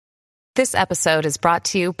This episode is brought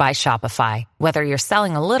to you by Shopify. Whether you're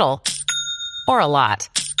selling a little or a lot,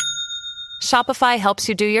 Shopify helps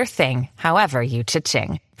you do your thing, however you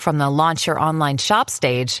cha-ching. From the launch your online shop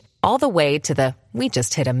stage, all the way to the we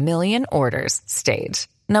just hit 1 million orders stage.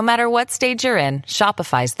 No matter what stage you're in,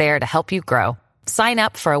 Shopify's there to help you grow. Sign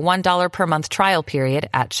up for a $1 per month trial period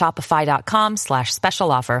at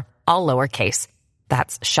shopify.com/special offer, all lowercase.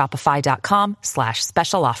 That's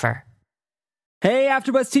shopify.com/special offer. Hey,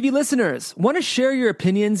 AfterBuzz TV listeners! Want to share your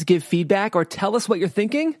opinions, give feedback, or tell us what you're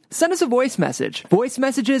thinking? Send us a voice message. Voice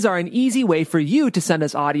messages are an easy way for you to send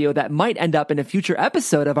us audio that might end up in a future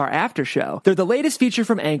episode of our after show. They're the latest feature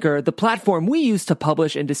from Anchor, the platform we use to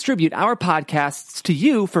publish and distribute our podcasts to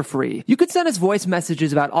you for free. You can send us voice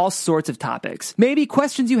messages about all sorts of topics. Maybe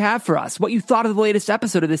questions you have for us, what you thought of the latest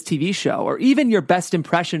episode of this TV show, or even your best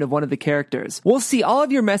impression of one of the characters. We'll see all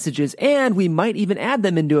of your messages, and we might even add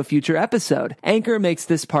them into a future episode. Anchor makes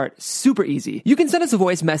this part super easy. You can send us a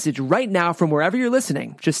voice message right now from wherever you're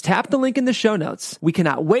listening. Just tap the link in the show notes. We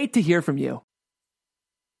cannot wait to hear from you.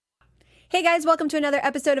 Hey guys, welcome to another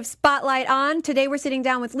episode of Spotlight On. Today we're sitting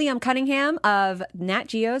down with Liam Cunningham of Nat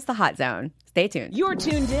Geo's The Hot Zone. Stay tuned. You're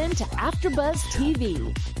tuned in to AfterBuzz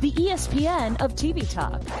TV, the ESPN of TV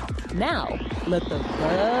talk. Now, let the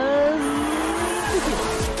buzz begin.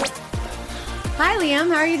 Hi Liam,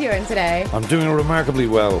 how are you doing today? I'm doing remarkably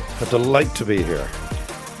well. A delight to be here.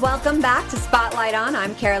 Welcome back to Spotlight On.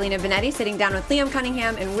 I'm Carolina Benetti, sitting down with Liam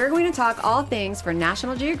Cunningham, and we're going to talk all things for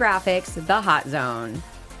National Geographic's The Hot Zone.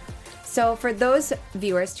 So for those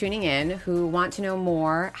viewers tuning in who want to know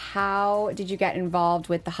more, how did you get involved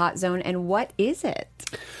with The Hot Zone, and what is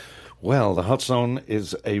it? Well, the Hot Zone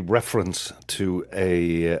is a reference to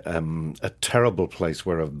a terrible place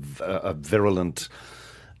where a virulent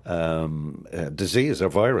disease or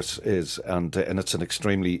virus is, and it's an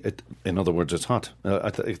extremely, in other words, it's hot. I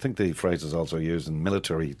think the phrase is also used in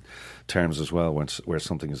military terms as well, where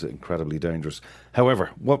something is incredibly dangerous. However,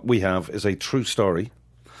 what we have is a true story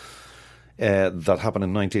that happened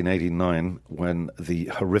in 1989 when the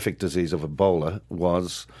horrific disease of Ebola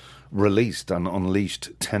was released and unleashed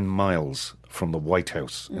 10 miles from the White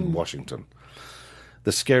House in Washington.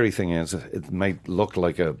 The scary thing is, it may look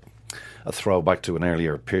like a throwback to an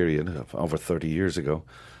earlier period of over 30 years ago.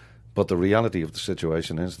 But the reality of the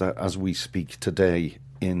situation is that as we speak today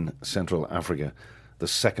in Central Africa, the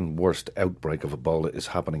second worst outbreak of Ebola is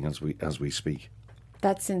happening as we speak.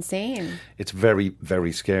 That's insane. It's very,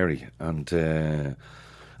 very scary. And the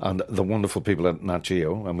wonderful people at Nat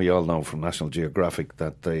Geo, and we all know from National Geographic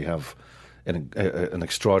that they have an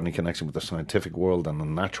extraordinary connection with the scientific world and the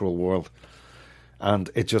natural world. And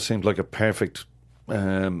it just seemed like a perfect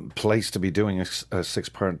place to be doing a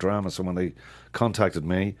 6-part drama. So when they contacted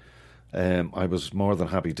me, I was more than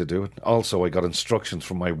happy to do it. Also, I got instructions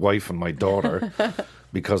from my wife and my daughter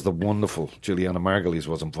because the wonderful Juliana Margulies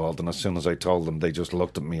was involved, and as soon as I told them, they just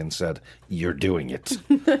looked at me and said, "You're doing it."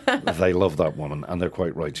 They love that woman, and they're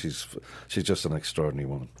quite right. She's just an extraordinary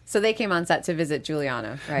woman. So they came on set to visit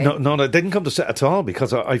Juliana, right? No, they didn't come to set at all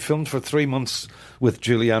because I filmed for 3 months with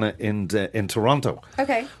Juliana in Toronto.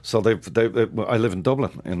 Okay. So I live in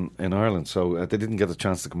Dublin in Ireland, so they didn't get a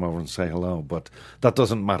chance to come over and say hello, but that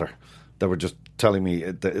doesn't matter. They were just telling me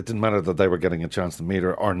it didn't matter that they were getting a chance to meet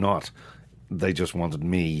her or not. They just wanted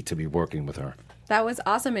me to be working with her. That was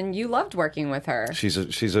awesome, and you loved working with her. She's a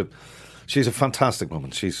fantastic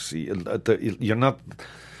woman. You're not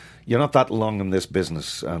that long in this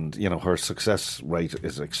business, and you know her success rate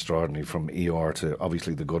is extraordinary. From ER to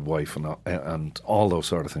obviously The Good Wife and all those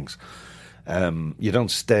sort of things. You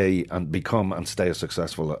don't stay and become and stay as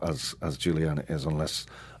successful as Juliana is unless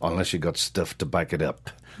you got stuff to back it up.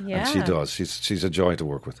 Yeah. And she does. She's a joy to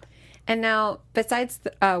work with. And now, besides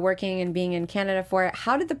working and being in Canada for it,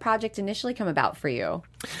 how did the project initially come about for you?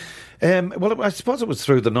 Well, I suppose it was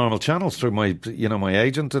through the normal channels, through my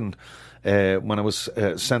agent, and when I was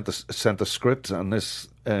sent the script, and this.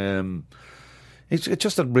 It's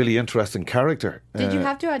just a really interesting character. Did you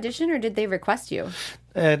have to audition, or did they request you?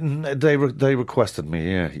 They requested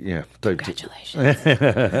me. Yeah. Congratulations.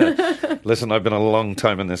 Listen, I've been a long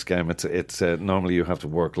time in this game. It's normally you have to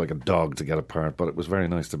work like a dog to get a part, but it was very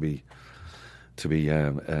nice to be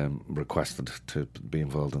requested to be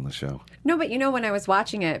involved in the show. No, but when I was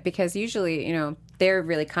watching it, because usually, they're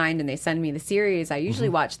really kind and they send me the series. I usually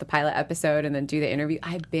watch the pilot episode and then do the interview.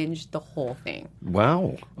 I binged the whole thing.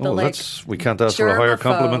 Wow. We can't ask for a higher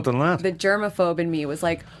compliment than that. The germaphobe in me was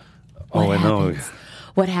like, I know.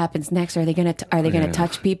 What happens next? Are they going to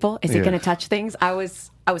touch people? Is it going to touch things? I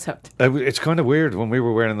was hooked. It's kind of weird when we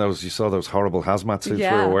were wearing those. You saw those horrible hazmat suits we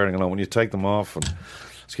were wearing. When you take them off and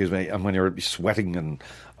excuse me, and when you're sweating and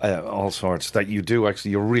all sorts, that you do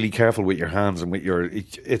actually, you're really careful with your hands and with your.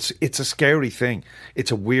 It's a scary thing.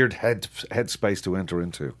 It's a weird headspace to enter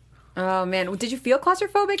into. Oh man, did you feel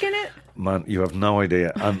claustrophobic in it? Man, you have no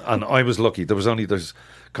idea. And I was lucky. There's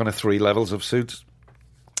kind of 3 levels of suits.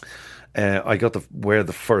 I got to wear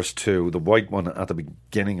the first 2. The white one at the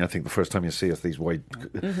beginning, I think the first time you see us, these white,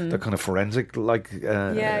 they're kind of forensic-like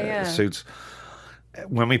suits.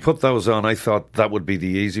 When we put those on, I thought that would be the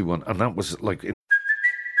easy one. And that was like...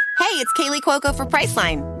 Hey, it's Kaylee Cuoco for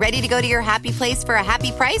Priceline. Ready to go to your happy place for a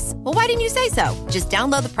happy price? Well, why didn't you say so? Just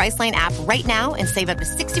download the Priceline app right now and save up to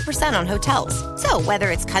 60% on hotels. So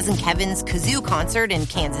whether it's Cousin Kevin's Kazoo Concert in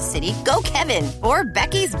Kansas City, go Kevin, or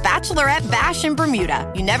Becky's Bachelorette Bash in Bermuda,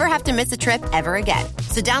 you never have to miss a trip ever again.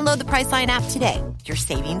 So download the Priceline app today. Your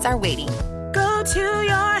savings are waiting. Go to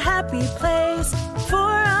your happy place for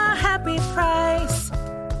a happy price.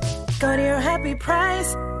 Go to your happy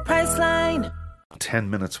price, Priceline.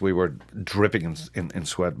 10 minutes we were dripping in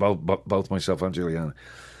sweat, both myself and Juliana.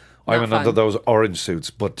 I went under those orange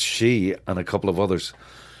suits, but she and a couple of others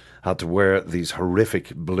had to wear these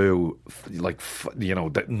horrific blue,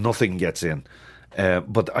 that nothing gets in.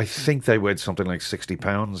 But I think they weighed something like 60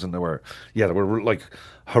 pounds, and they were like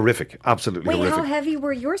horrific, absolutely horrific. Wait, how heavy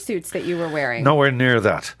were your suits that you were wearing? Nowhere near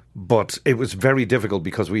that, but it was very difficult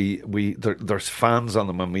because there's fans on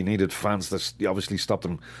them, and we needed fans that obviously stop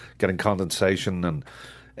them getting condensation, and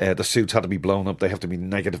the suits had to be blown up. They have to be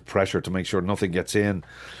negative pressure to make sure nothing gets in.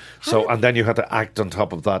 So, and then you had to act on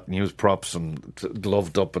top of that, and use props and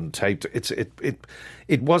gloved up and taped.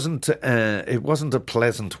 It wasn't a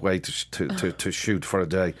pleasant way to shoot for a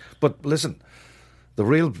day. But listen, the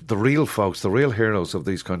real folks, the real heroes of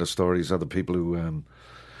these kind of stories are the people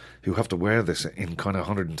who have to wear this in kind of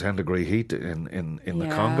 110 degree heat in the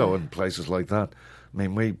Congo and places like that. I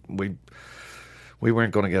mean, we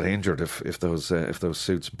weren't going to get injured if those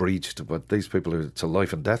suits breached, but these people, it's a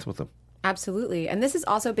life and death with them. Absolutely. And this is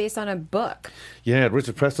also based on a book. Yeah,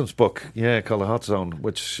 Richard Preston's book, called The Hot Zone,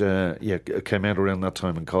 which came out around that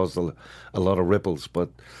time and caused a lot of ripples.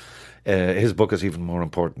 But his book is even more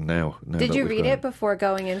important now. Did you read it before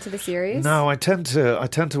going into the series? No, I tend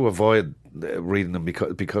to avoid reading them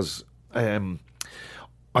because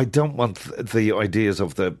I don't want the ideas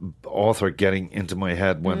of the author getting into my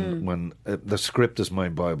head when the script is my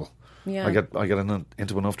Bible. Yeah. I get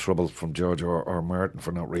into enough trouble from George or Martin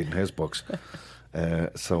for not reading his books. I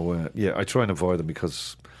try and avoid them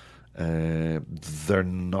because they're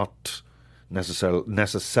not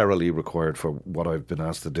necessarily required for what I've been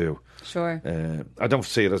asked to do. Sure. I don't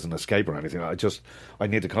see it as an escape or anything. I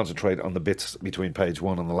need to concentrate on the bits between page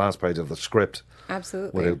 1 and the last page of the script.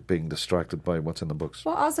 Absolutely. Without being distracted by what's in the books.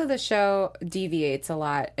 Well, also the show deviates a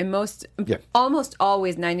lot. And almost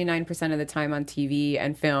always, 99% of the time on TV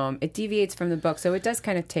and film, it deviates from the book. So it does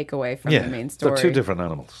kind of take away from the main story. They're 2 different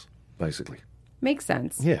animals, basically. Makes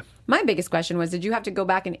sense. Yeah. My biggest question was, did you have to go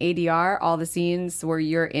back and ADR all the scenes where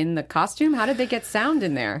you're in the costume? How did they get sound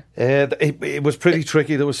in there? It was pretty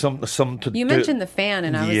tricky. There was some to You mentioned the fan,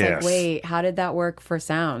 and I was like, wait, how did that work for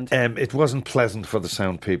sound? It wasn't pleasant for the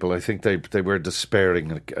sound people. I think they were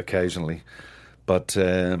despairing occasionally. But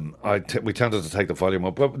we tended to take the volume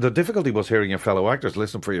up. Well, the difficulty was hearing your fellow actors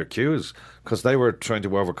listen for your cues, because they were trying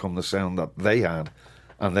to overcome the sound that they had.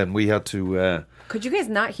 And then we had to... Could you guys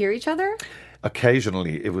not hear each other?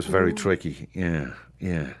 Occasionally, it was very tricky. Yeah.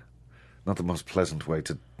 Not the most pleasant way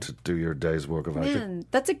to do your day's work of acting. Man,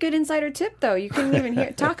 that's a good insider tip, though. You couldn't even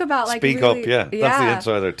hear. Talk about like speak really, up. Yeah, that's the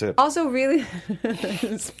insider tip. Also, really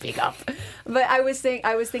speak up. But I was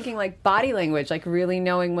thinking like body language, like really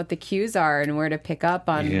knowing what the cues are and where to pick up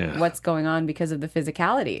on what's going on because of the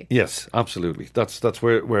physicality. Yes, absolutely. That's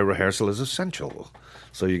where rehearsal is essential.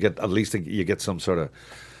 So you get some sort of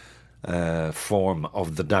form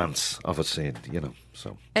of the dance of a scene,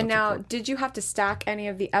 So. And now, important. Did you have to stack any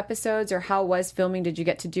of the episodes, or how was filming? Did you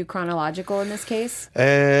get to do chronological in this case?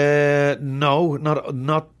 No,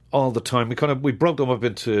 not all the time. We broke them up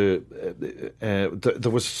into.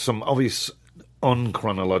 There was some obvious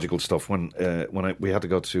unchronological stuff when we had to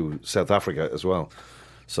go to South Africa as well.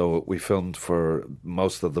 So we filmed for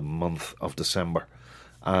most of the month of December.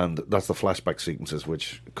 And that's the flashback sequences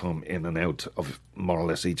which come in and out of more or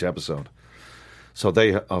less each episode. So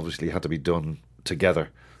they obviously had to be done together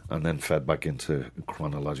and then fed back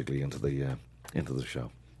chronologically into the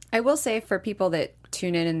show. I will say for people that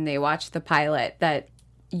tune in and they watch the pilot that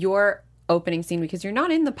your opening scene, because you're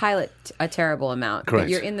not in the pilot a terrible amount, correct, but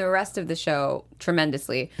you're in the rest of the show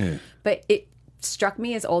tremendously. Yeah. But it struck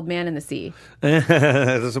me as Old Man in the Sea.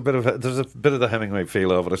 There's a bit of the Hemingway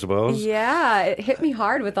feel of it, I suppose. Yeah, it hit me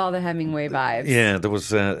hard with all the Hemingway vibes. Yeah, there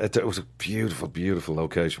was a beautiful, beautiful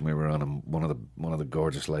location we were on one of the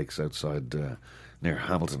gorgeous lakes outside near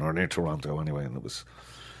Hamilton, or near Toronto anyway, and it was,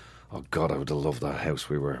 oh God, I would have loved that house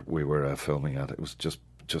we were filming at. It was just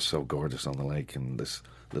so gorgeous on the lake, and this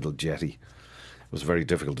little jetty. It was very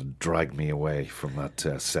difficult to drag me away from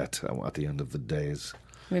that set at the end of the days.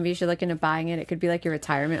 Maybe you should look into buying it. It could be like your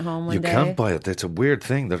retirement home one day. You can't buy it. It's a weird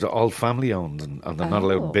thing. They're all family owned, and they're not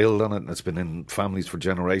allowed to build on it. And it's been in families for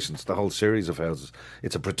generations. The whole series of houses.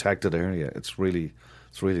 It's a protected area. It's really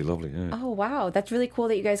lovely. Yeah. Oh wow, that's really cool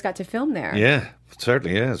that you guys got to film there. Yeah, it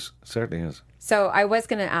certainly is. It certainly is. So I was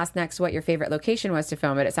going to ask next what your favorite location was to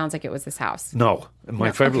film it. It sounds like it was this house. No,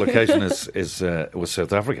 my favorite location was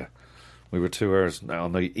South Africa. We were 2 hours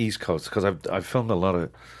on the east coast, because I've filmed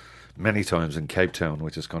many times in Cape Town,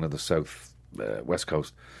 which is kind of the south west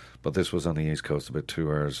coast, but this was on the east coast, about 2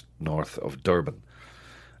 hours north of Durban.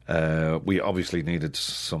 We obviously needed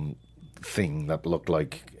something that looked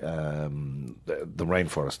like the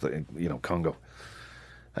rainforest, Congo.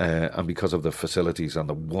 And because of the facilities and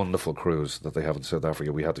the wonderful crews that they have in South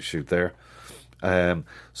Africa, we had to shoot there.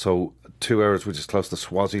 So 2 hours, which is close to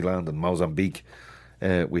Swaziland and Mozambique,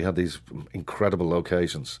 we had these incredible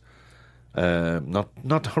locations. Not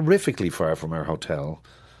horrifically far from our hotel,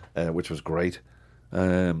 which was great.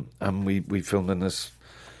 And we filmed in this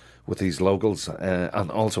with these locals, and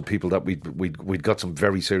also people that we'd got some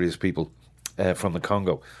very serious people from the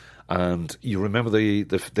Congo. And you remember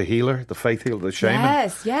the healer, the faith healer, the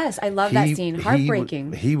shaman? Yes, I love that scene.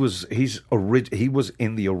 Heartbreaking. He was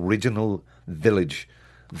in the original village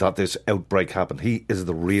that this outbreak happened. He is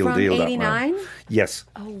the real From deal. 89? That man. Yes.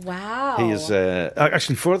 Oh wow. He is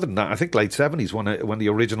actually further than that. I think late 70s when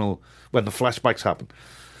the flashbacks happened.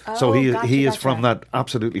 So he is from that,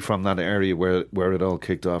 absolutely from that area where it all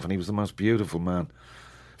kicked off, and he was the most beautiful man,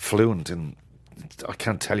 fluent in, I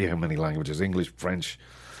can't tell you how many languages: English, French,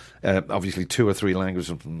 obviously 2 or 3 languages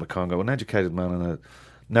from the Congo. An educated man, and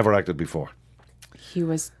never acted before. He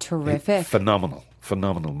was terrific. Phenomenal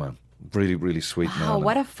man. Really, really sweet man. Oh,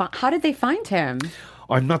 what how did they find him?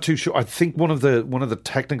 I'm not too sure. I think one of the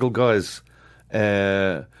technical guys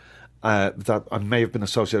that I may have been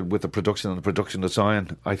associated with the production and the production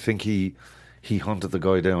design. I think he hunted the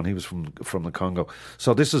guy down. He was from the Congo.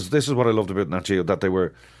 So this is what I loved about Nat Geo, that they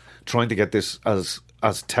were trying to get this as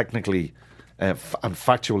technically and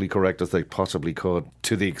factually correct as they possibly could,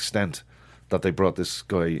 to the extent that they brought this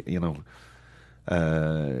guy,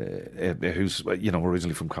 who's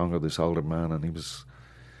originally from Congo, this older man, and he was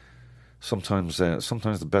sometimes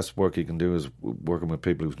the best work you can do is working with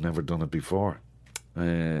people who've never done it before,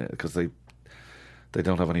 because they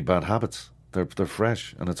don't have any bad habits. They're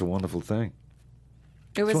fresh, and it's a wonderful thing.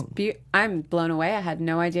 It was. I'm blown away. I had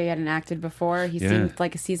no idea he hadn't acted before. He seemed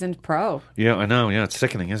like a seasoned pro. Yeah, I know. Yeah, it's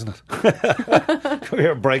sickening, isn't it? We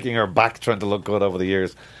were breaking our back trying to look good over the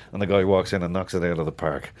years, and the guy walks in and knocks it out of the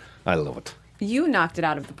park. I love it. You knocked it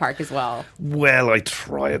out of the park as well. Well, I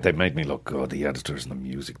tried. They made me look good. The editors and the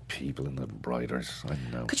music people and the writers. I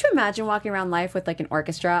know. Could you imagine walking around life with like an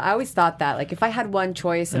orchestra? I always thought that. Like, if I had one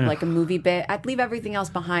choice of like a movie bit, I'd leave everything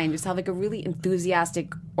else behind. Just have like a really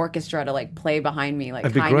enthusiastic orchestra to like play behind me,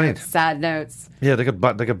 like high notes, sad notes. Yeah, they could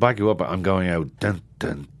back you up. I'm going out. Dun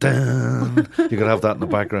dun dun. You could have that in the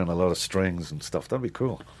background, a lot of strings and stuff. That'd be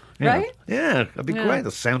cool. Yeah. Right? Yeah, that'd be great.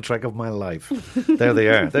 The soundtrack of my life. There they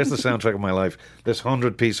are. There's the soundtrack of my life. This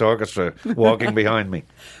 100-piece orchestra walking behind me.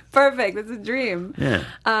 Perfect. That's a dream. Yeah.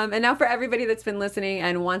 And now for everybody that's been listening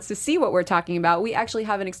and wants to see what we're talking about, we actually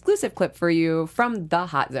have an exclusive clip for you from The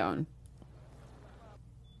Hot Zone.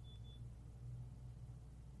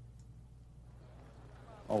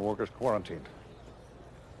 All workers quarantined.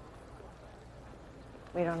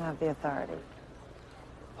 We don't have the authority.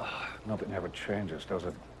 Nothing ever changes, does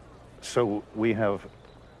it? So we have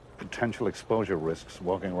potential exposure risks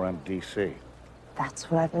walking around D.C. That's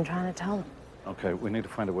what I've been trying to tell them. Okay, we need to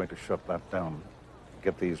find a way to shut that down.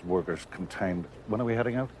 Get these workers contained. When are we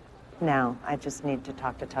heading out? Now, I just need to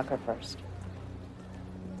talk to Tucker first.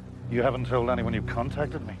 You haven't told anyone you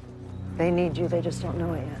contacted me? They need you, they just don't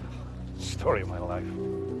know it yet. Story of my life.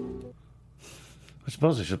 I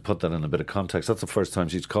suppose I should put that in a bit of context. That's the first time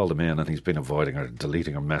she's called him in, and he's been avoiding her,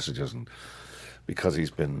 deleting her messages, and because he's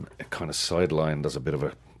been kind of sidelined as a bit of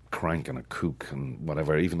a crank and a kook and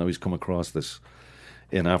whatever, even though he's come across this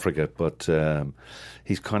in Africa. But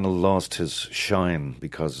he's kind of lost his shine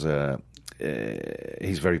because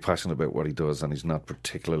he's very passionate about what he does, and he's not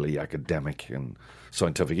particularly academic and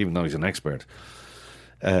scientific, even though he's an expert.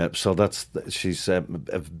 So she's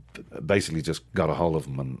basically just got a hold of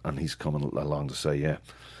him, and he's coming along to say yeah.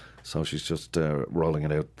 So she's just rolling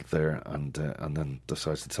it out there, and then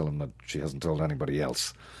decides to tell him that she hasn't told anybody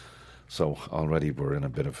else. So already we're in a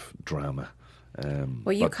bit of drama.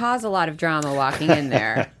 Well, you cause a lot of drama walking in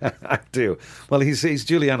there. I do. Well, he's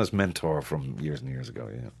Juliana's mentor from years and years ago,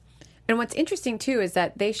 yeah. And what's interesting, too, is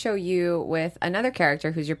that they show you with another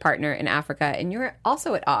character who's your partner in Africa, and you're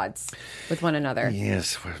also at odds with one another.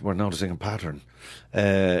 Yes, we're noticing a pattern.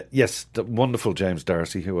 Yes, the wonderful James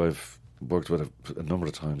Darcy, who I've worked with a number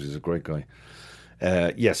of times. He's a great guy.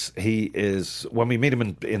 Yes, he is. When we meet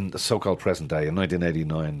him in the so-called present day, in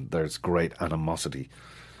 1989, there's great animosity.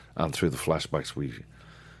 And through the flashbacks, we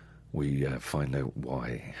find out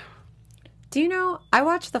why. Do you know, I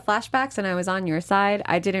watched the flashbacks and I was on your side.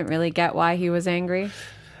 I didn't really get why he was angry.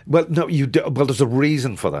 Well, no, you do. Well, there's a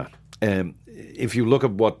reason for that. If you look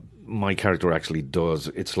at what my character actually does,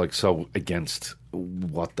 it's like so against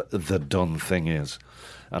what the done thing is.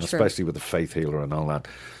 And True. Especially with the faith healer and all that.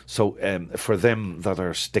 So for them that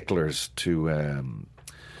are sticklers to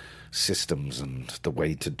systems and the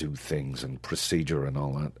way to do things and procedure and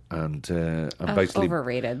all that, and basically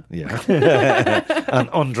overrated. Yeah, and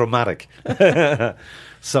undramatic.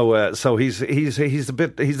 So he's a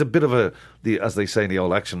bit of a, as they say in the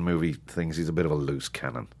old action movie things, he's a bit of a loose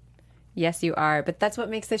cannon. Yes, you are, but that's what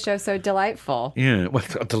makes the show so delightful. Yeah, well,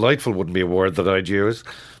 delightful wouldn't be a word that I'd use,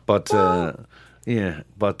 but yeah,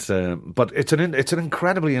 but it's an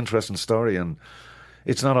incredibly interesting story, and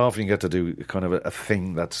it's not often you get to do kind of a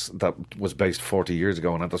thing that was based 40 years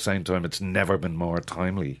ago, and at the same time, it's never been more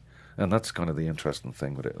timely, and that's kind of the interesting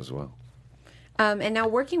thing with it as well. And now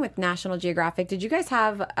working with National Geographic, did you guys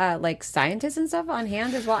have like scientists and stuff on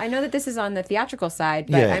hand as well? I know that this is on the theatrical side,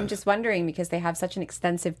 but Yeah. I'm just wondering because they have such an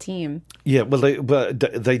extensive team. Yeah, well,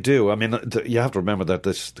 they do. I mean, you have to remember that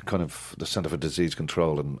this kind of the Centre for Disease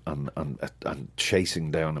Control and chasing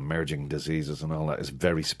down emerging diseases and all that is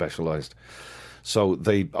very specialised. So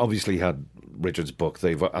they obviously had Richard's book.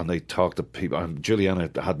 They talked to people. Juliana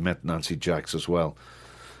had met Nancy Jacks as well.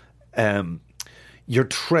 You're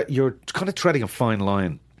kind of treading a fine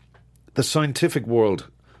line. The scientific world,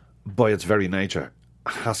 by its very nature,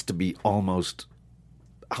 has to be almost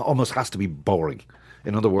has to be boring.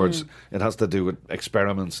 In other words, it has to do with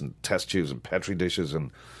experiments and test tubes and petri dishes, and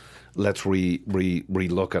let's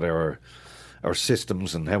re-look at our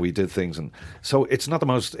systems and how we did things. And so it's not the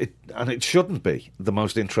most, and it shouldn't be the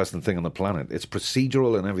most interesting thing on the planet. It's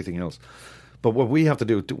procedural and everything else. But what we have to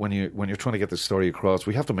do when you're trying to get this story across,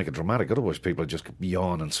 we have to make it dramatic. Otherwise, people just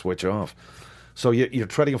yawn and switch off. So you're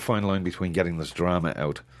treading a fine line between getting this drama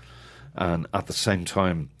out and at the same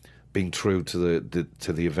time being true to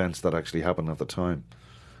the events that actually happened at the time.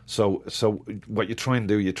 So what you try and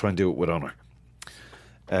do it with honour,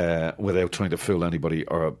 without trying to fool anybody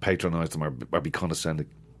or patronise them or be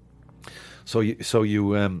condescending. So that's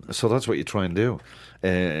what you try and do,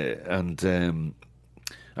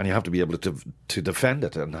 and you have to be able to defend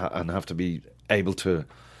it and have to be able to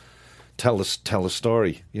tell the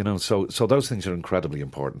story, you know. So those things are incredibly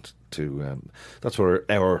important. That's where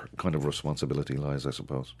our kind of responsibility lies, I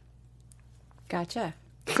suppose. Gotcha.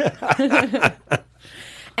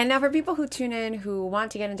 And now for people who tune in who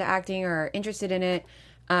want to get into acting or are interested in it,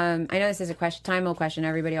 I know this is a time-old question.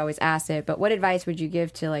 Everybody always asks it, but what advice would you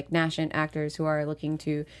give to like nascent actors who are looking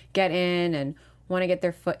to get in and want to get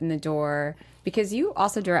their foot in the door? Because you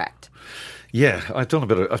also direct. Yeah, I've done a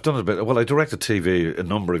bit. Well, I directed TV a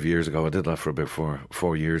number of years ago. I did that for about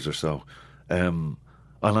four years or so, and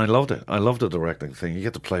I loved it. I loved the directing thing. You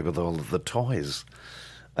get to play with all of the toys,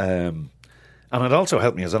 and it also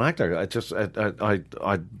helped me as an actor.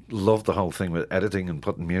 I loved the whole thing with editing and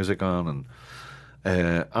putting music on,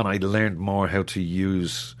 and I learned more how to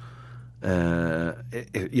use.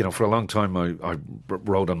 For a long time I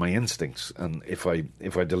rode on my instincts, and if I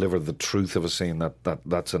deliver the truth of a scene,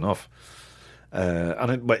 that's enough.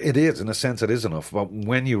 And it is, in a sense, it is enough. But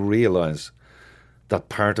when you realise that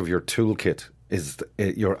part of your toolkit is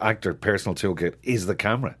your actor personal toolkit is the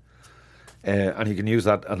camera, and you can use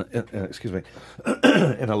that,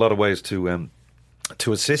 in a lot of ways to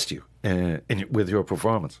assist you with your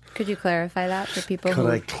performance. Could you clarify that for people Could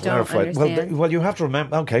who I clarify? don't understand? Well, you have to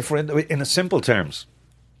remember. Okay, in a simple terms,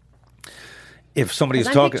 if somebody is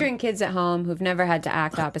I'm talking, picturing kids at home who've never had to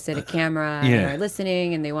act opposite a camera Yeah. and are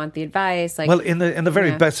listening and they want the advice. Like, well, in the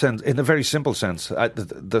very yeah. best sense, in the very simple sense,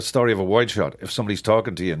 the story of a wide shot. If somebody's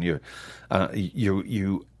talking to you and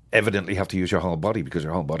you evidently have to use your whole body because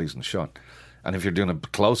your whole body's in shot, and if you're doing a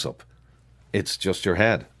close up, it's just your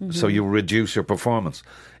head. Mm-hmm. So you reduce your performance.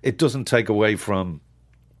 It doesn't take away from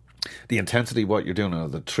the intensity of what you're doing or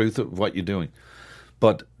the truth of what you're doing.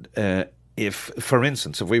 But if, for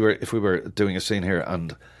instance, if we were doing a scene here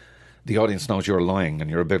and the audience knows you're lying and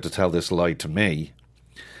you're about to tell this lie to me,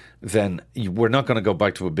 then we're not going to go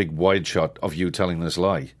back to a big wide shot of you telling this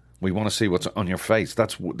lie. We want to see what's on your face.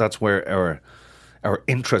 That's where our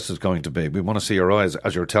interest is going to be. We want to see your eyes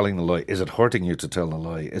as you're telling the lie. Is it hurting you to tell the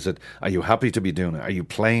lie? Are you happy to be doing it? Are you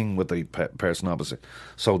playing with the person opposite?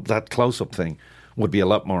 So that close-up thing would be a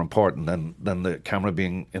lot more important than the camera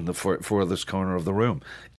being in the furthest corner of the room.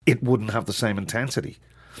 It wouldn't have the same intensity.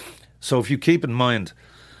 So if you keep in mind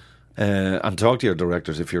and talk to your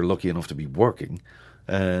directors if you're lucky enough to be working,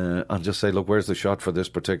 and just say, look, where's the shot for this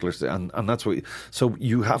particular and that's what. So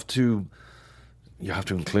you have to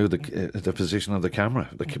include the position of the camera.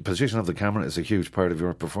 The position of the camera is a huge part of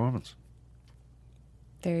your performance.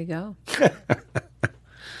 There you go.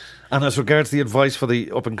 And as regards the advice for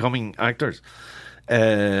the up and coming actors,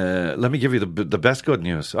 let me give you the best good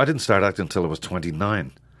news. I didn't start acting until I was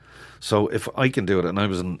 29. So if I can do it, and I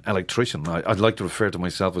was an electrician, I'd like to refer to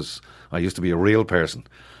myself as I used to be a real person.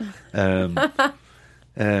 And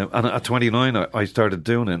at 29, I started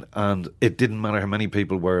doing it, and it didn't matter how many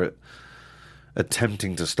people were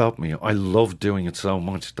attempting to stop me. I loved doing it so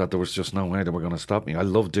much that there was just no way they were going to stop me. I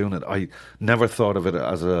loved doing it. I never thought of it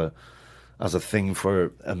as a thing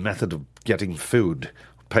for a method of getting food,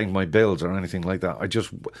 paying my bills or anything like that.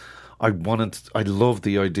 I loved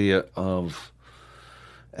the idea of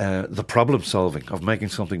the problem solving, of making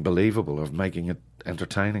something believable, of making it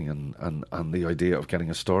entertaining, and the idea of getting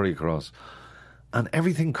a story across. And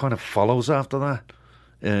everything kind of follows after that.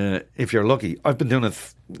 If you're lucky, I've been doing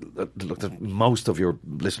it. Look, most of your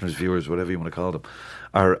listeners, viewers, whatever you want to call them,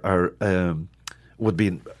 are would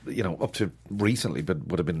be, up to recently, but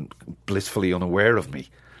would have been blissfully unaware of me.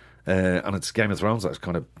 And it's Game of Thrones that's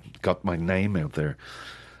kind of got my name out there.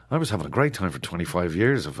 I was having a great time for 25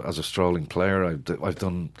 years as a strolling player. I've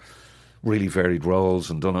done really varied roles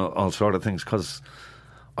and done all sort of things because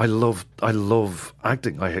I love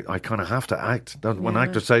acting. I kind of have to act. When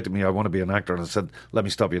actors say to me, I want to be an actor, and I said, let me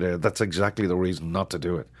stop you there, that's exactly the reason not to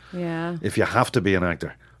do it. Yeah. If you have to be an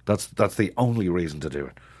actor, that's the only reason to do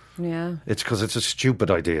it. Yeah. It's because it's a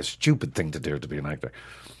stupid idea, a stupid thing to do, to be an actor.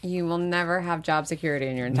 You will never have job security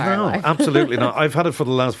in your entire life. No, absolutely not. I've had it for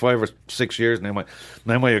the last 5 or 6 years now.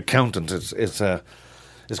 My accountant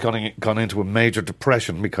is gone into a major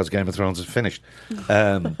depression because Game of Thrones is finished.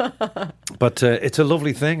 But it's a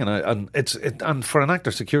lovely thing, and for an actor,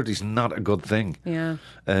 security is not a good thing. Yeah.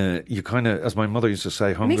 You kind of, as my mother used to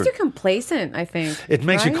say, hunger. It makes you complacent, I think. It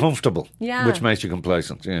makes right? you comfortable, yeah, which makes you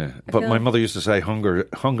complacent. Yeah. But my mother used to say, hunger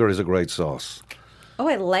is a great sauce. Oh,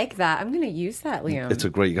 I like that. I'm going to use that, Liam. It's a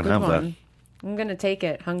great. You can have that. I'm going to take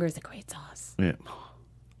it. Hunger is a great sauce. Yeah.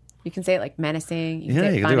 You can say it like menacing. You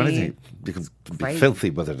can funny. do anything. You can be filthy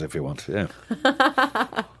with it if you want. Yeah.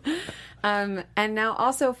 And now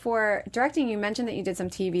also for directing, you mentioned that you did some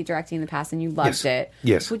TV directing in the past and you loved it.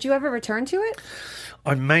 Yes. Would you ever return to it?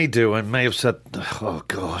 I may do. I may have set. Oh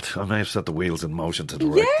God! I may have set the wheels in motion to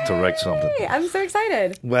direct something. I'm so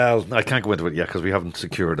excited. Well, I can't go into it yet because we haven't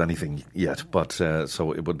secured anything yet. But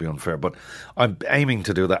so it would be unfair. But I'm aiming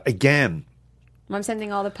to do that again. I'm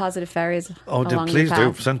sending all the positive fairies. Oh, along please the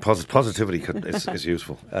do. path. Send positivity is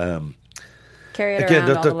useful. Carry it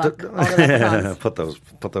around all the leprechauns.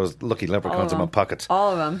 put those lucky leprechauns in my pockets.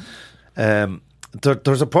 All of them.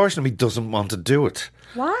 There's a portion of me doesn't want to do it.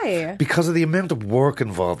 Why? Because of the amount of work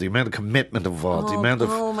involved, the amount of commitment involved, the amount of...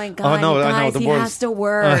 Oh my God, I know, he has to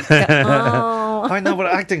work. Oh. I know, but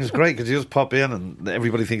acting is great because you just pop in and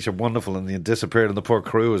everybody thinks you're wonderful and you disappear and the poor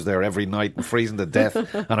crew is there every night and freezing to death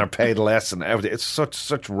and are paid less and everything. It's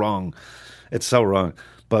such wrong. It's so wrong.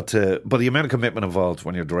 But the amount of commitment involved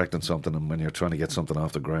when you're directing something and when you're trying to get something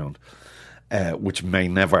off the ground, which may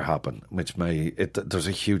never happen, there's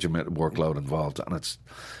a huge amount of workload involved, and it's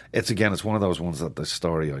one of those ones that the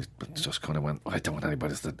story I just kind of went, I don't want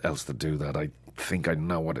anybody else to do that. I think I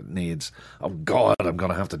know what it needs. Oh God, I'm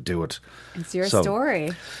going to have to do it. It's your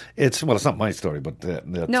story. It's not my story, but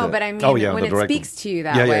no, but I mean, when it speaks to you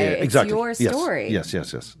that way, it's exactly. your story. Yes.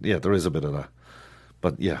 Yeah, there is a bit of that,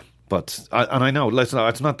 but yeah. But I know, listen,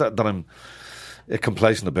 it's not that I'm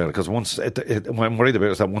complacent about it, because what I'm worried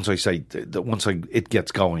about is that once it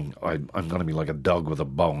gets going, I'm going to be like a dog with a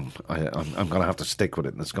bone. I'm going to have to stick with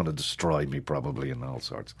it, and it's going to destroy me probably in all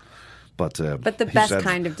sorts. But the best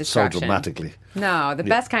kind of destruction. So dramatically. No, the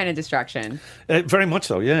best kind of destruction. Very much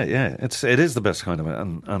so. Yeah. It is the best kind of it,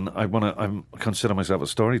 and I consider myself a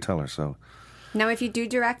storyteller. So. Now, if you do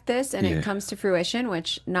direct this and it comes to fruition,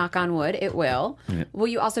 which knock on wood, it will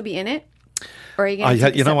you also be in it? Or are you going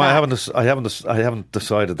to I haven't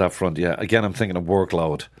decided that front yet. Again, I'm thinking of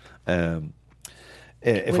workload.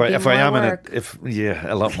 If Would be I am more in work. it,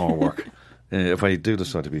 a lot more work. If I do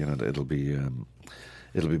decide to be in it, it'll be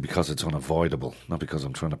because it's unavoidable, not because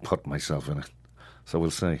I'm trying to put myself in it. So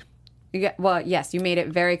we'll see. Well, yes, you made it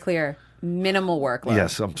very clear. Minimal workload.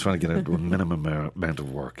 Yes, I'm trying to get a minimum amount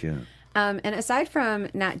of work. Yeah. And aside from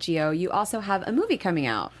Nat Geo, you also have a movie coming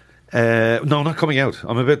out. No, not coming out.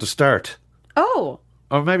 I'm about to start. Oh,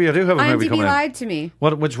 Or maybe I do have a movie IMDb coming out. lied to me.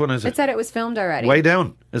 Which one is it? It said it was filmed already. Way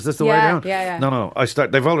Down. Is this the Way Yeah, Down? yeah. No.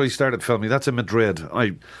 They've already started filming. That's in Madrid.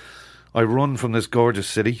 I run from this gorgeous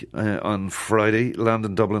city on Friday, land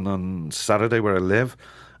in Dublin on Saturday where I live.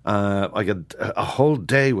 I get a whole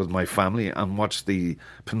day with my family and watch the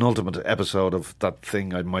penultimate episode of that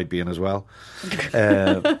thing I might be in as well.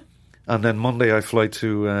 And then Monday I fly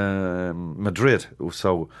to Madrid.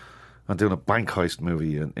 So I'm doing a bank heist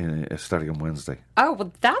movie starting on Wednesday. Oh,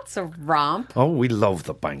 well, that's a romp. Oh, we love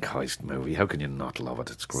the bank heist movie. How can you not love it?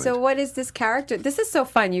 It's great. So what is this character? This is so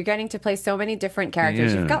fun. You're getting to play so many different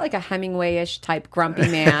characters. Yeah. You've got like a Hemingway-ish type grumpy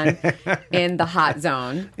man in the hot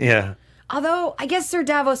zone. Yeah. Although, I guess Sir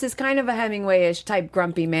Davos is kind of a Hemingway-ish type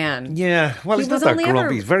grumpy man. Yeah, well, He he's not was that only grumpy.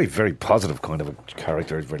 ever- He's very, very positive kind of a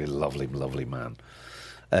character. He's a very lovely, lovely man.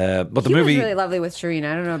 But the He movie... was really lovely with Shireen.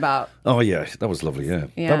 I don't know about... Oh, yeah, that was lovely, yeah.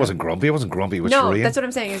 Yeah. That wasn't grumpy. I wasn't grumpy with No, Shireen. that's what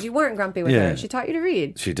I'm saying, is you weren't grumpy with Yeah. her. She taught you to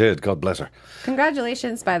read. She did, God bless her.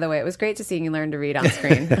 Congratulations, by the way. It was great to see you learn to read on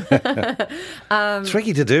screen. It's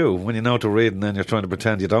tricky to do when you know to read and then you're trying to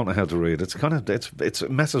pretend you don't know how to read. It's kind of... it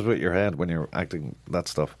messes with your head when you're acting that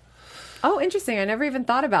stuff. Oh, interesting. I never even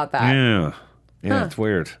thought about that. Yeah. Yeah, Huh. it's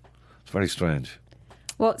weird. It's very strange.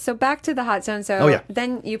 Well, so back to the hot zone. So Oh, yeah.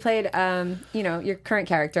 then you played, your current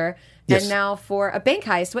character. Yes. And now for a bank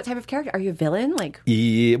heist, what type of character? Are you a villain? Like,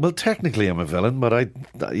 Yeah, well, technically I'm a villain,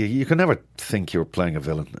 but you can never think you're playing a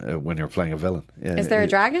villain when you're playing a villain. is there a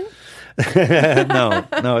dragon?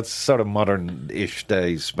 No, it's sort of modern-ish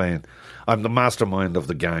day Spain. I'm the mastermind of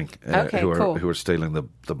the gang Okay, cool. who are stealing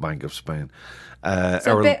the Bank of Spain.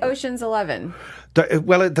 So a bit Ocean's 11.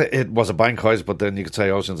 Well, it was a bank heist, but then you could say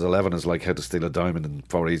Ocean's 11 is like how to steal a diamond in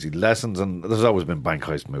 4 easy lessons, and there's always been bank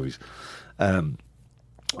heist movies, or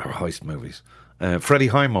heist movies. Freddie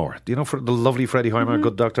Highmore, do you know the lovely Freddie Highmore,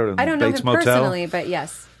 Good Doctor, and I don't know Bates him Motel? personally, but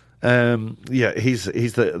yes. Yeah, he's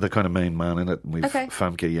the kind of main man in it. We've Okay.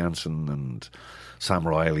 Famke Janssen and Sam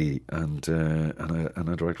Riley and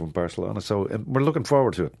a director from Barcelona. So we're looking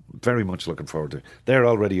forward to it. Very much looking forward to it. They're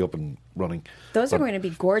already up and running. Those are going to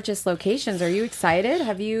be gorgeous locations. Are you excited?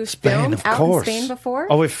 Have you Spain, filmed of out course. in Spain before?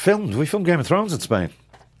 Oh, we filmed Game of Thrones in Spain.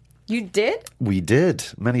 You did? We did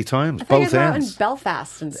many times, I thought you both guys were out in ends.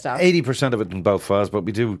 Belfast and stuff. 80% of it in Belfast, but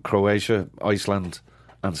we do Croatia, Iceland,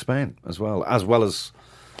 and Spain as well as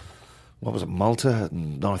what was it, Malta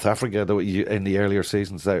and North Africa in the earlier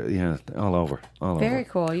seasons. There, yeah, all over. Very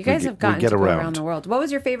cool. You guys have gotten to go around the world. What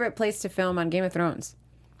was your favorite place to film on Game of Thrones,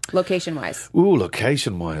 location-wise? Ooh,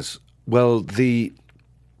 location-wise. Well, do you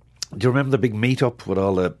remember the big meet-up with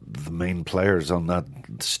all the main players on that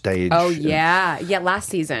stage? Oh, yeah. Yeah, last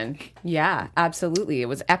season. Yeah, absolutely. It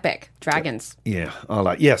was epic. Dragons. Yeah, all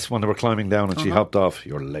that. Yes, when they were climbing down and she hopped off,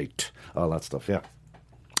 you're late. All that stuff, yeah.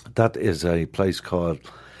 That is a place called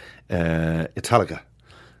Italica,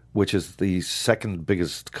 which is the second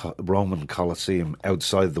biggest Roman Colosseum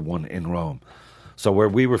outside the one in Rome. So where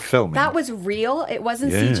we were filming... That was real? It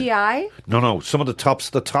wasn't Yeah. CGI? No. Some of the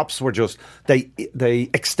tops were just... They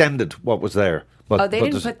extended what was there. But, They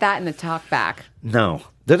didn't put that in the talk back. No.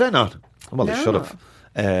 Did they not? Well, No. they should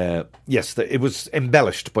have. Yes, it was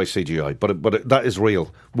embellished by CGI, but that is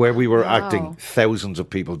real. Where we were acting, thousands of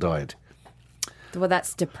people died. Well,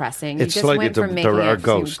 that's depressing. It's you just slightly went from there making are it seem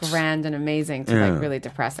ghosts. grand and amazing to like really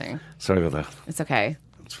depressing. Sorry about that. It's okay.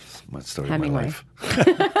 It's my story Hemingway. of my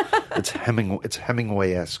life. It's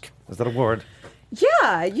Hemingway-esque. Is that a word?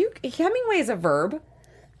 Yeah, Hemingway is a verb.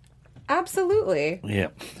 Absolutely. Yeah.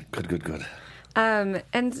 Good.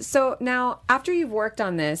 And so now, after you've worked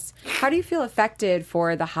on this, how do you feel affected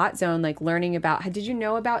for the hot zone? Like learning about, did you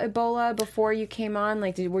know about Ebola before you came on?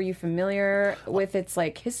 Like, were you familiar with its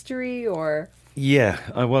like history or? Yeah,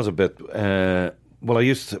 I was a bit. Well, I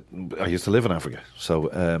used to live in Africa, so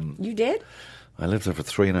You did? I lived there for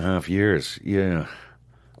 3.5 years. Yeah.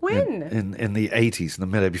 When? In the 80s, in the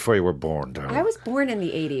mid, before you were born, darling. I was born in the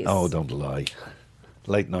 80s. Oh, don't lie.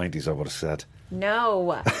 Late 90s, I would have said.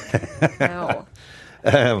 No.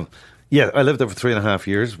 No. Yeah, I lived there for 3.5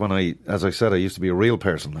 years. As I said, I used to be a real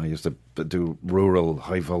person. I used to do rural,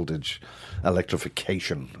 high voltage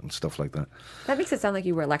electrification and stuff like that. That makes it sound like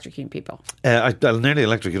you were electrocuting people. I nearly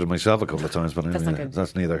electrocuted myself a couple of times, but That's not good.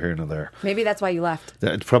 That's neither here nor there. Maybe that's why you left.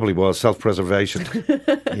 It probably was self-preservation.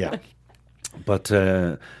 Yeah, but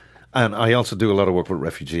and I also do a lot of work with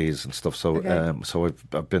refugees and stuff. So so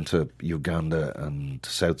I've been to Uganda and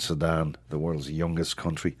South Sudan, the world's youngest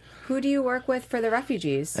country. Who do you work with for the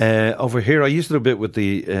refugees? Over here, I used to do a bit with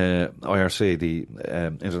the IRC, the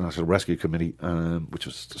International Rescue Committee, which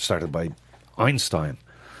was started by Einstein.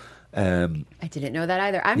 I didn't know that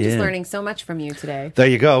either. I'm just learning so much from you today. There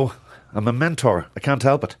you go. I'm a mentor. I can't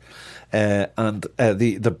help it. And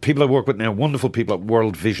the people I work with now, wonderful people at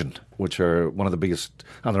World Vision, which are one of the biggest,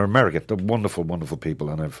 and they're American. They're wonderful, wonderful people.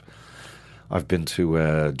 And I've been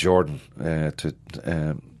to Jordan to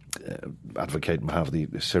advocate on behalf of the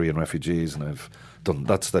Syrian refugees, and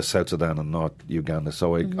that's the South Sudan and North Uganda.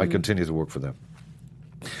 So I continue to work for them.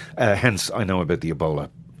 Hence, I know about the Ebola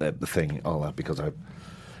thing, all that, because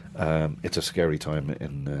it's a scary time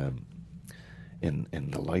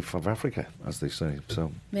in the life of Africa, as they say.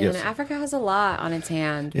 So, man, yes. Africa has a lot on its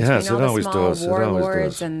hand. Yes, Between it all always the small does. It always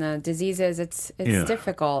warlords does. and the diseases, it's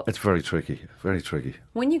difficult. It's very tricky, very tricky.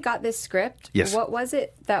 When you got this script, Yes. what was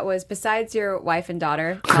it that was, besides your wife and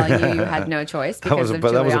daughter telling you had no choice because of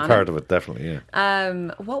that was a Juliana, part of it, definitely.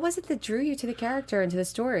 Yeah. what was it that drew you to the character and to the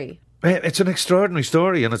story? It's an extraordinary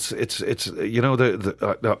story, and it's you know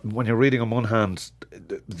when you're reading on one hand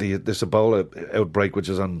this Ebola outbreak, which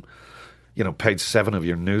is on page 7 of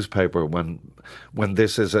your newspaper, when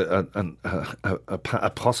this is a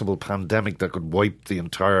possible pandemic that could wipe the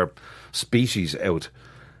entire species out,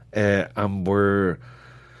 and we're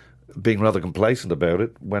being rather complacent about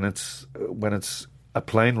it when it's a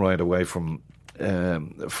plane ride away from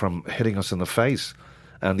hitting us in the face.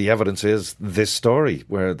 And the evidence is this story,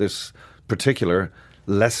 where this particular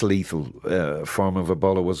less lethal form of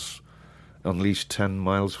Ebola was unleashed 10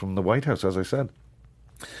 miles from the White House, as I said.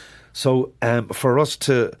 So for us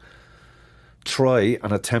to try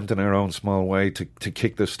and attempt in our own small way to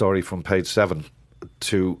kick this story from page 7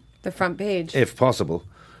 to The front page. if possible,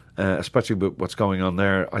 especially with what's going on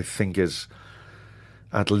there, I think is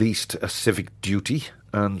at least a civic duty.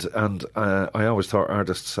 And I always thought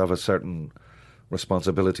artists have a certain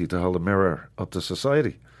responsibility to hold a mirror up to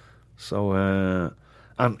society. So, and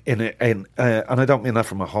I don't mean that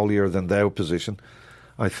from a holier than thou position.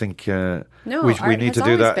 I think No, we art need has to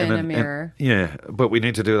do always that been in a mirror. but we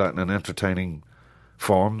need to do that in an entertaining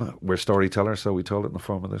form. We're storytellers, so we told it in the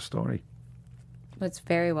form of this story. It's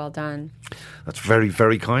very well done. That's very,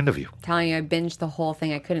 very kind of you. I'm telling you, I binged the whole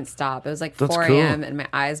thing. I couldn't stop. It was like That's 4 cool. a.m. and my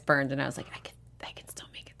eyes burned, and I was like, I can still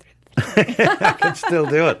make it through. I can still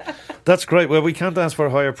do it. That's great. Well, we can't ask for a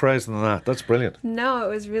higher praise than that. That's brilliant. No,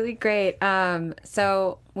 it was really great.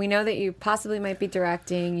 So we know that you possibly might be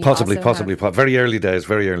directing. You Possibly. also have Very early days.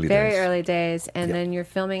 Very early days. And then you're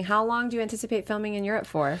filming. How long do you anticipate filming in Europe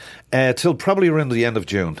for? Till probably around the end of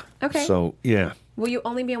June. Okay. So, yeah. Will you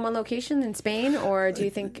only be in one location in Spain, or do you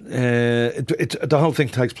think... The whole thing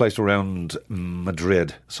takes place around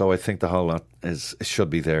Madrid, so I think the whole lot should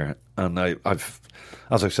be there. And I've,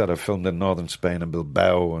 as I said, I've filmed in northern Spain and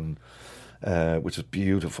Bilbao, and which is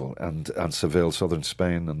beautiful, and Seville, southern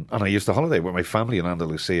Spain, and I used to holiday with my family in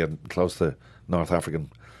Andalusia, close to North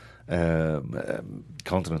African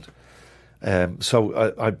continent.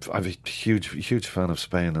 So I'm a huge fan of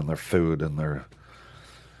Spain and their food and their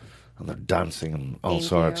dancing and all Thank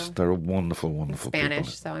sorts. you. They're wonderful, wonderful Spanish,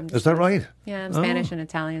 people. so I'm Is just... that right? Yeah, I'm Spanish and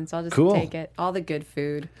Italian, so I'll just Cool. take it. All the good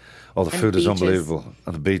food. Oh, the And food is beaches. unbelievable.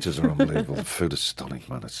 And the beaches are unbelievable. The food is stunning,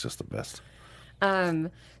 man. It's just the best.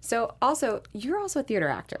 So also, you're also a theater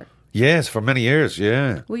actor. Yes, for many years,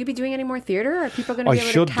 yeah. Will you be doing any more theater? Are people going to I be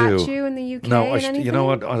able should to catch do. you in the UK No, and anything? you know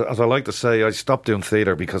what? As I like to say, I stopped doing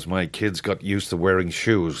theatre because my kids got used to wearing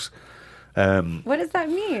shoes. What does that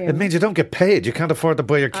mean? It means you don't get paid. You can't afford to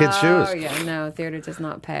buy your kids' shoes. Oh, yeah, no, theater does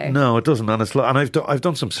not pay. No, it doesn't. And I've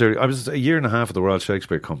done some serious... I was a year and a half at the Royal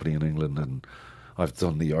Shakespeare Company in England, and I've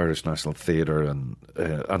done the Irish National Theatre and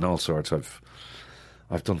all sorts. I've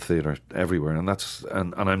done theatre everywhere, and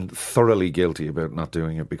I'm thoroughly guilty about not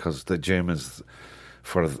doing it, because the gym is,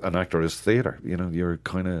 for an actor, is theatre. You know, you're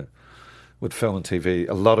kind of... With film and TV,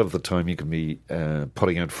 a lot of the time you can be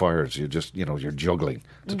putting out fires. You're just, you're juggling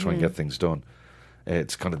to try and get things done.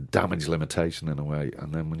 It's kind of damage limitation in a way.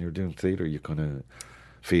 And then when you're doing theatre, you kind of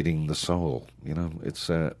feeding the soul. You know, it's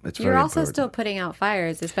very You're also important. still putting out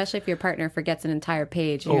fires, especially if your partner forgets an entire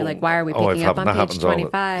page and you're like, why are we picking up on page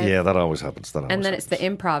 25? Yeah, that always happens. And then it's the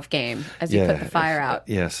improv game as you put the fire out.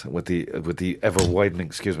 Yes, with the ever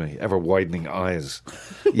widening eyes.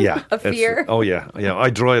 Yeah, Of fear. Oh yeah.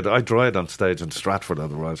 I tried on stage in Stratford at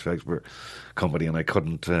the Royal Shakespeare Company, and I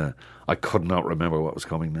could not remember what was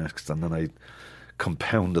coming next, and then I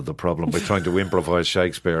compounded the problem by trying to improvise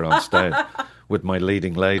Shakespeare on stage with my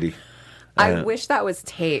leading lady. I wish that was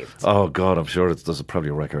taped. Oh God, I'm sure there's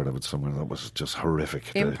probably a record of it somewhere. That was just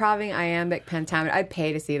horrific. Improving iambic pentameter. I'd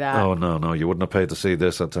pay to see that. Oh no, you wouldn't have paid to see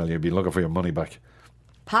this. I tell you, you'd be looking for your money back.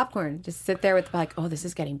 Popcorn. Just sit there with like, oh, this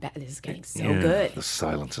is getting better. This is getting so good. The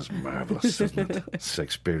silence is marvelous, isn't it?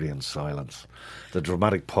 Shakespearean silence. The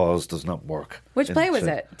dramatic pause does not work. Which play was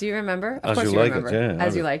it? Do you remember? Of As course You Like remember. It. Yeah,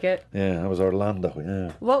 As You Like It. Yeah, I was Orlando.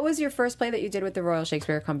 Yeah. What was your first play that you did with the Royal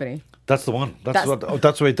Shakespeare Company? That's the one.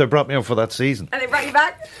 That's why they brought me up for that season. And they brought you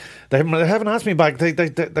back? They haven't asked me back.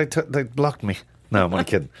 They blocked me. No, I'm only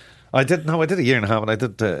kidding. I did a year and a half, and I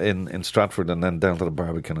did in Stratford and then down to the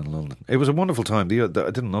Barbican in London. It was a wonderful time. I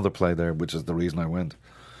did another play there, which is the reason I went,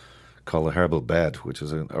 called The Herbal Bed, which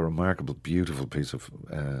is a remarkable, beautiful piece of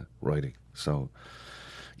writing. So,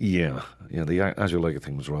 the As You Like It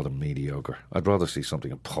thing was rather mediocre. I'd rather see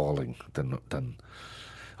something appalling than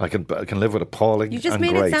I can live with appalling. You just and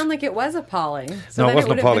made great. it sound like it was appalling. So no, then it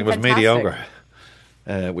wasn't appalling. It was fantastic. mediocre.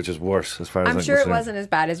 Which is worse as far as I'm I'm sure it concerned. wasn't as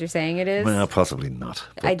bad as you're saying it is. Well, possibly not.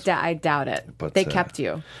 I doubt it. But they kept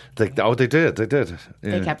you. They did. They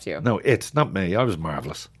Yeah. kept you. No, it's not me. I was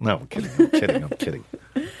marvellous. No, I'm kidding. I'm kidding.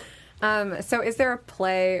 So is there a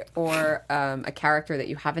play or a character that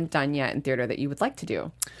you haven't done yet in theater that you would like to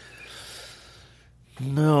do?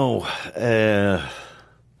 No,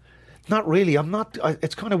 not really. I'm not.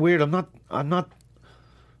 It's kind of weird. I'm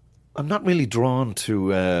not really drawn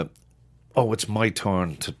to. It's my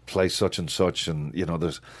turn to play such and such, and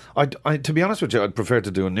there's. I to be honest with you, I'd prefer to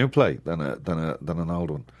do a new play than an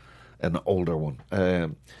old one, an older one.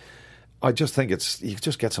 I just think you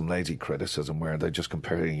just get some lazy criticism where they're just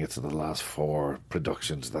comparing it to the last 4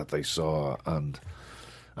 productions that they saw, and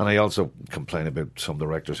I also complain about some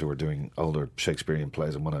directors who are doing older Shakespearean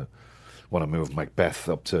plays and want to move Macbeth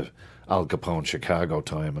up to Al Capone Chicago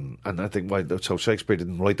time, and I think so Shakespeare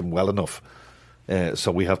didn't write them well enough,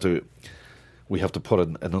 so we have to put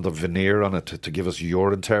another veneer on it to give us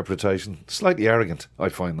your interpretation. Slightly arrogant, I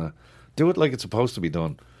find that. Do it like it's supposed to be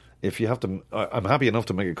done. If you have to, I'm happy enough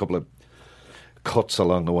to make a couple of cuts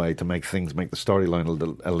along the way to make the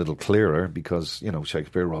storyline a little clearer, because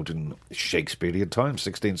Shakespeare wrote in Shakespearean times,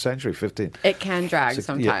 16th century, 15th. It can drag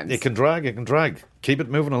sometimes. Yeah, it can drag. Keep it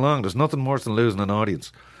moving along. There's nothing worse than losing an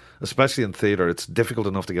audience, especially in theatre. It's difficult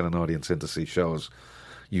enough to get an audience in to see shows.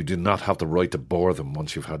 You do not have the right to bore them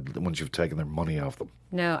once you've taken their money off them.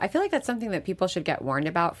 No, I feel like that's something that people should get warned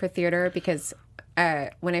about for theater, because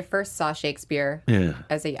when I first saw Shakespeare,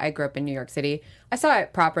 I grew up in New York City, I saw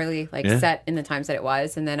it properly, set in the times that it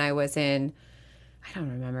was, and then I was in, I don't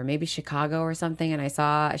remember, maybe Chicago or something, and I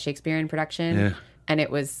saw a Shakespearean production. Yeah. And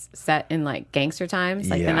it was set in gangster times,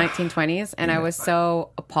 the 1920s. And I was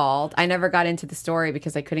so appalled. I never got into the story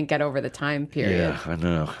because I couldn't get over the time period. Yeah, I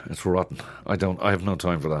know. It's rotten. I have no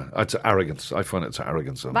time for that. It's arrogance. I find it's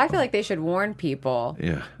arrogance. But I feel like they should warn people.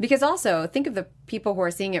 Yeah. Because also, think of the people who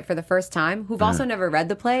are seeing it for the first time who've also never read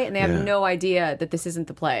the play, and they have no idea that this isn't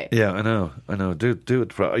the play. Yeah, I know. Do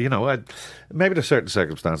it. Maybe there's certain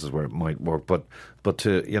circumstances where it might work, but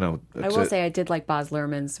to I will say I did like Baz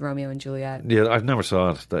Luhrmann's Romeo and Juliet. Yeah, I've never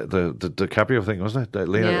saw it. The DiCaprio thing, wasn't it?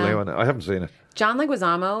 Leo, I haven't seen it. John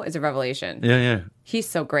Leguizamo is a revelation. Yeah. He's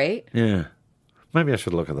so great. Yeah. Maybe I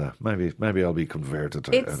should look at that. Maybe I'll be converted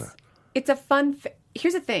to it. It's a fun.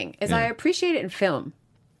 Here's the thing: I appreciate it in film.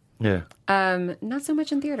 Yeah. Not so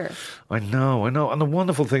much in theater. I know. And the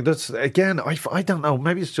wonderful thing, that's again, I don't know.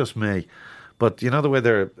 Maybe it's just me, but the way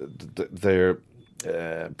they're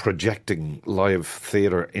projecting live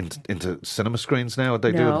theatre into cinema screens now.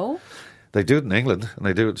 They do it in England, and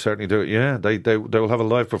they certainly do it. Yeah, they will have a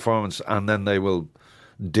live performance, and then they will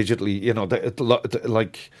digitally.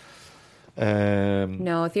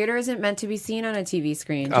 No, theatre isn't meant to be seen on a TV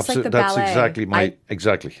screen. Just like the that's ballet.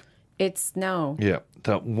 Exactly. It's no. Yeah,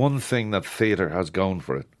 that one thing that theatre has going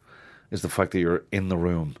for it is the fact that you're in the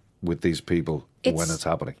room with these people when it's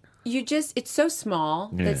happening. It's so small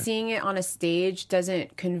that seeing it on a stage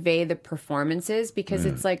doesn't convey the performances, because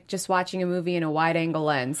it's like just watching a movie in a wide angle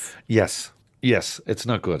lens. Yes, it's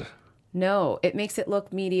not good. No, it makes it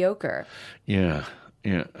look mediocre. Yeah.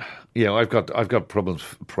 Yeah. I've got problems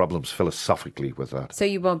philosophically with that. So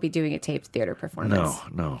you won't be doing a taped theater performance?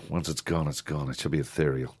 No. Once it's gone, it's gone. It should be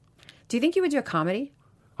ethereal. Do you think you would do a comedy?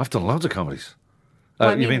 I've done loads of comedies.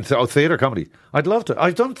 Well, you mean theatre comedy? I'd love to.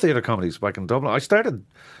 I've done theatre comedies back in Dublin. I started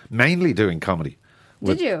mainly doing comedy.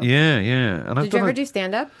 Did you? Yeah. And Did you ever do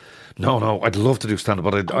stand-up? No. I'd love to do stand-up,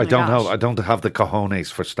 but I don't have the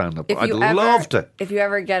cojones for stand-up. Love to. If you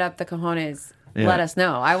ever get up the cojones, let us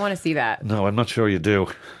know. I want to see that. No, I'm not sure you do.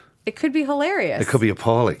 It could be hilarious. It could be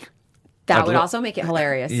appalling. That would also make it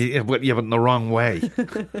hilarious. Yeah, but in the wrong way.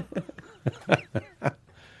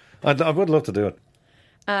 I would love to do it.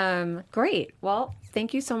 Great. Well,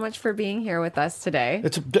 thank you so much for being here with us today.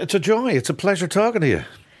 It's a joy. It's a pleasure talking to you.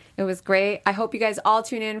 It was great. I hope you guys all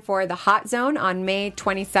tune in for The Hot Zone on May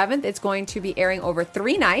 27th. It's going to be airing over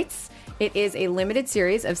 3 nights. It is a limited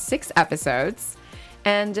series of 6 episodes.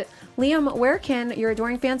 And Liam, where can your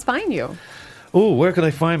adoring fans find you? Oh, where can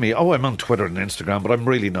they find me? Oh, I'm on Twitter and Instagram, but I'm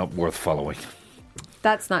really not worth following.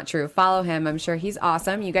 That's not true. Follow him. I'm sure he's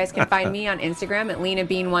awesome. You guys can find me on Instagram at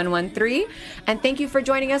LenaBean113. And thank you for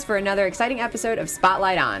joining us for another exciting episode of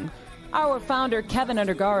Spotlight On. Our founder, Kevin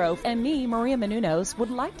Undergaro, and me, Maria Menounos,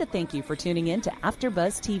 would like to thank you for tuning in to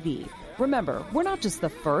AfterBuzz TV. Remember, we're not just the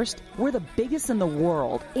first, we're the biggest in the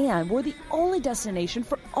world, and we're the only destination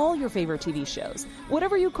for all your favorite TV shows.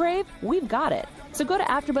 Whatever you crave, we've got it. So go to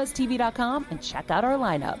AfterBuzzTV.com and check out our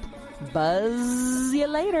lineup. Buzz you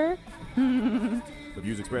later. The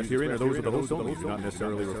views expressed herein are those of the host only, do not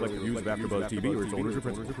necessarily reflect the views of AfterBuzz TV or its owners or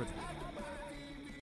principals.